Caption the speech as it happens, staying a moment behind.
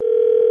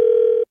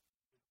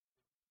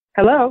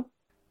Hello,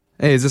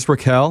 Hey, is this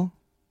Raquel?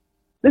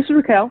 this is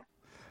Raquel.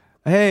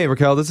 Hey,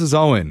 Raquel, this is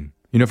Owen.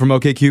 You know from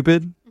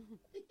OkCupid?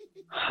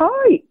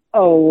 Hi,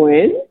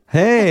 Owen.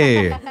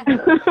 Hey.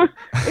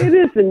 It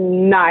is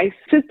nice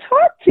to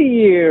talk to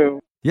you.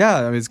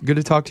 Yeah, I mean, it's good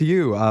to talk to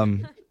you. I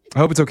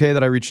hope it's okay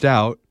that I reached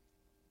out.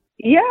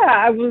 Yeah,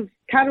 I was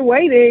kind of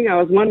waiting. I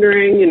was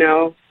wondering,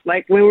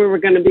 like when we were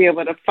going to be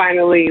able to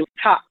finally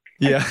talk.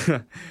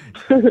 Yeah.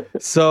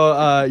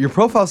 So, your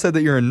profile said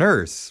that you're a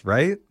nurse,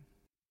 right?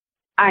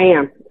 I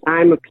am.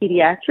 I'm a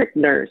pediatric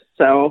nurse,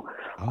 so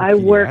Oh, I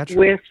work pediatric.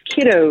 with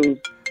kiddos.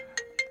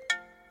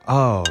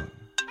 Oh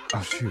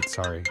shoot,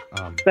 sorry.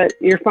 But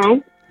your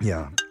phone?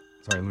 Yeah.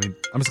 Sorry, I'm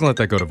just gonna let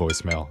that go to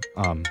voicemail.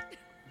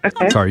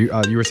 Okay. Sorry,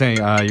 you were saying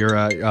you're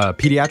a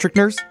pediatric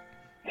nurse?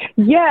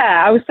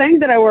 Yeah, I was saying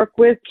that I work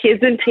with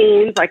kids and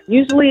teens. Like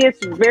usually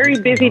it's very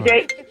busy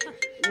day.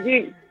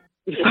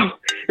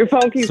 Your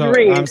phone keeps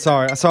ringing. I'm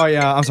sorry,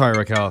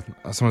 Raquel.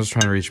 Someone's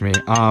trying to reach me.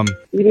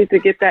 You need to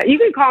get that. You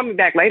can call me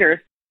back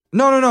later.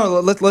 No.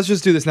 Let's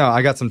just do this now.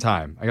 I got some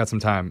time.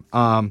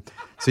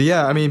 So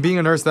yeah, I mean, being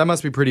a nurse, that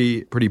must be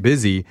pretty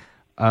busy.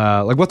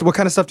 Like what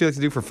kind of stuff do you like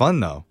to do for fun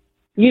though?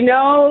 When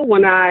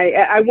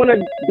I want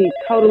to be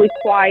totally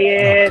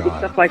quiet and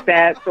stuff like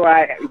that, so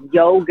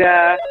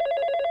yoga.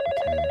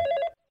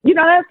 Okay.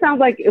 That sounds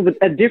like it was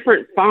a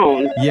different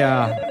phone.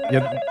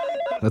 Yeah.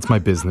 That's my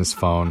business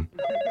phone.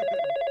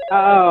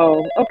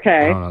 Oh, I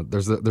okay. don't know.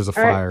 There's a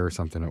fire or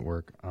something at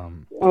work.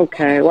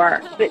 Okay. Well,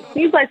 it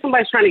seems like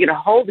somebody's trying to get a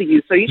hold of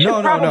you, so you should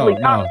probably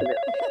talk to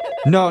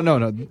them.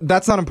 No.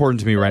 That's not important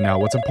to me right now.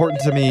 What's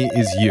important to me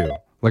is you.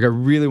 Like I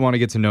really want to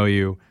get to know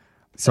you.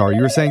 Sorry,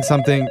 you were saying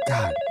something.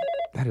 God,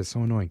 that is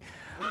so annoying.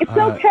 It's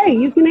okay.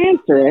 You can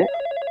answer it.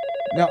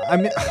 No, I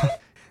mean,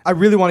 I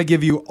really want to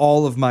give you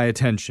all of my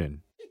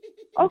attention.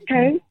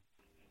 Okay.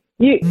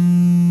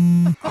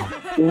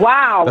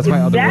 Wow. That's my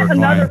other Is that work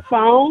another line.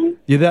 phone?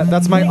 Yeah,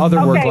 that's my other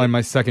work Okay. line,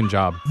 my second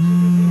job.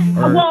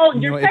 Well,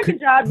 your second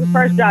job, your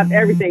first job,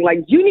 everything.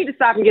 Like, you need to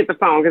stop and get the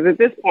phone, because at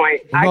this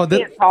point, I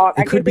can't talk.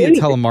 I It could can't be do a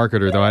anything.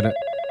 telemarketer, though. I don't.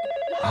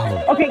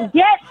 Oh. Okay,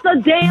 get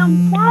the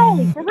damn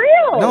phone, for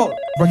real. No,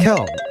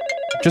 Raquel,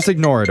 just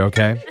ignore it,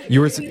 okay?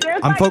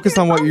 I'm focused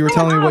on what you were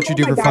telling me what you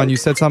do for fun. You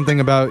said something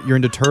about you're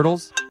into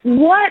turtles?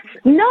 What?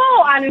 No,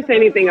 I didn't say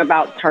anything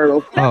about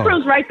turtles. That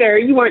proves right there.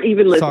 You weren't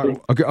even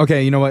listening. Sorry.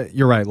 Okay, you know what?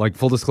 You're right. Like,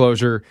 full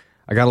disclosure,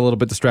 I got a little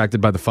bit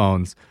distracted by the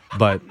phones,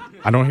 but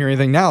I don't hear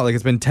anything now. Like,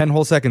 it's been 10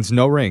 whole seconds,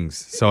 no rings.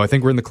 So I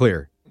think we're in the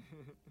clear.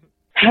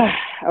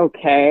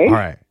 Okay. All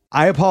right.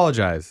 I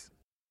apologize.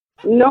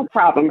 No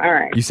problem. All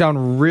right. You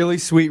sound really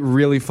sweet,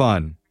 really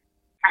fun.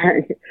 All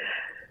right.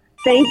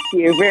 Thank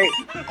you.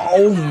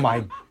 Oh,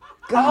 my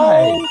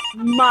Oh,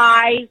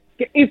 my.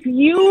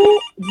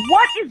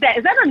 What is that?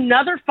 Is that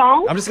another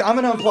phone? I'm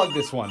going to unplug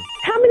this one.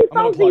 How many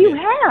phones do you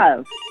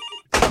have?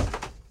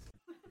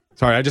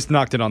 Sorry, I just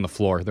knocked it on the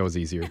floor. That was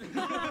easier.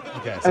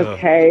 Okay. So,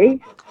 Okay.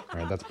 All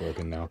right, that's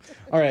broken now.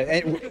 All right,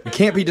 and we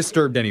can't be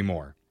disturbed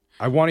anymore.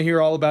 I want to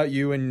hear all about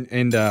you and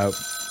You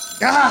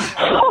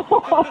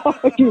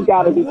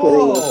gotta be kidding me.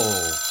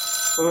 Whoa.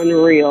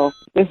 Unreal.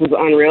 This is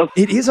unreal.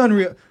 It is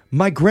unreal.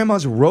 My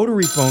grandma's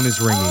rotary phone is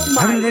ringing.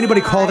 I haven't had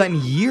anybody call that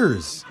in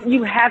years.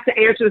 You have to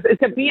answer this.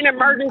 It's to be an I didn't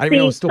know it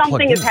emergency. was still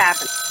Something plugged has in.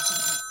 happened.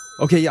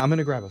 Okay, yeah, I'm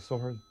gonna grab it. So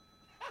hard.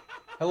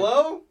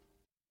 Hello?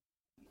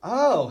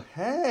 Oh,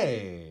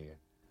 hey.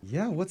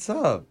 Yeah, what's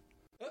up?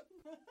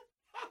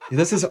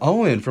 This is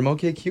Owen from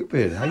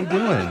OkCupid. How you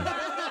doing?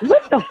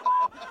 What the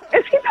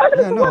Is he talking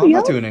to Yeah, no, somebody I'm not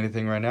else? doing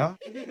anything right now.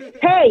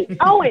 Hey,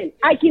 Owen,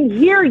 I can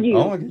hear you.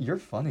 Oh, my God, you're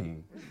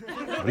funny.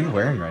 What are you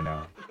wearing right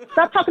now?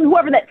 Stop talking to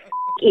whoever that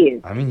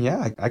is. I mean,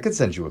 yeah, I could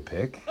send you a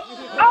pic.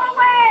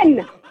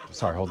 Owen!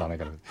 Sorry, hold on, I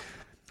gotta.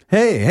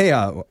 Hey,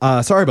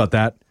 sorry about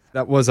that.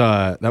 That was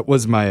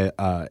my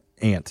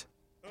aunt.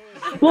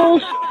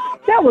 Bullshit.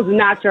 That was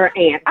not your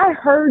aunt. I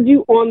heard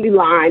you on the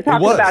line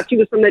talking was. about you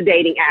was from the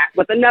dating app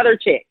with another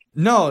chick.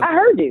 No, I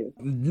heard you.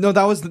 no,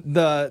 that was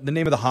the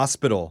name of the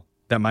hospital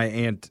that my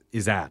aunt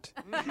is at.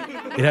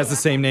 It has the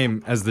same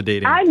name as the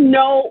dating. I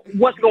know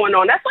what's going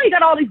on. That's why you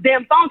got all these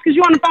damn phones, because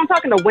you're on the phone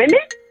talking to women?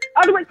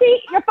 Otherwise,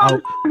 see, your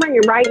phone's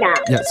ringing right now.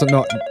 Yeah, so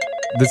no,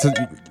 this is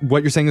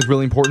what you're saying is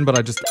really important, but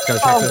I just gotta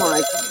check Oh, this.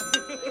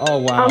 my. Oh,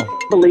 wow.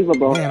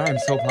 Unbelievable. Man, I'm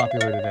so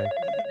popular today.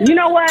 You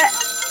know what?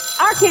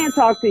 I can't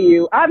talk to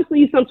you. Obviously,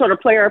 you're some sort of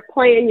player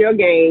playing your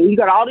game. You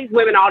got all these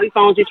women, all these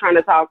phones you're trying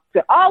to talk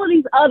to. All of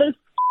these others.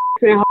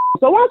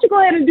 So why don't you go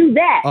ahead and do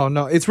that? Oh,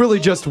 no, it's really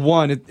just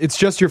one. It's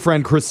just your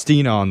friend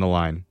Christina on the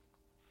line.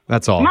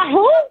 That's all. My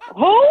who?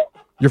 Who?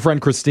 Your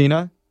friend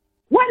Christina?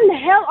 What in the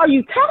hell are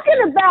you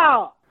talking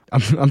about?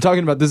 I'm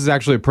talking about, this is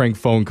actually a prank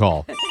phone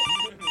call.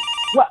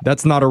 What?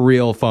 That's not a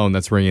real phone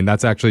that's ringing.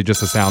 That's actually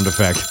just a sound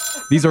effect.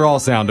 These are all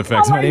sound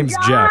effects. Oh my my name's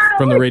God. Jeff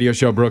from the radio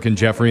show Brooke and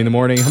Jeffrey in the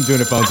Morning. I'm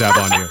doing a phone tap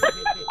on you.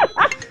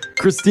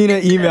 Christina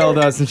emailed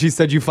us and she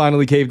said you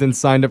finally caved and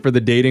signed up for the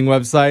dating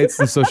websites,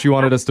 and so she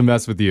wanted us to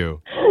mess with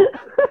you.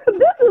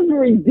 This is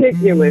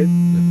ridiculous.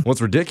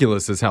 What's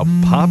ridiculous is how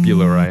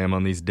popular I am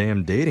on these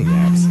damn dating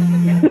apps.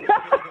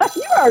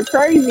 You are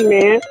crazy,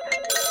 man.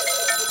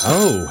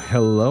 Oh,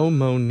 hello,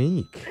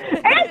 Monique.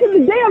 Answer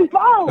the damn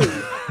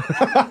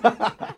phone.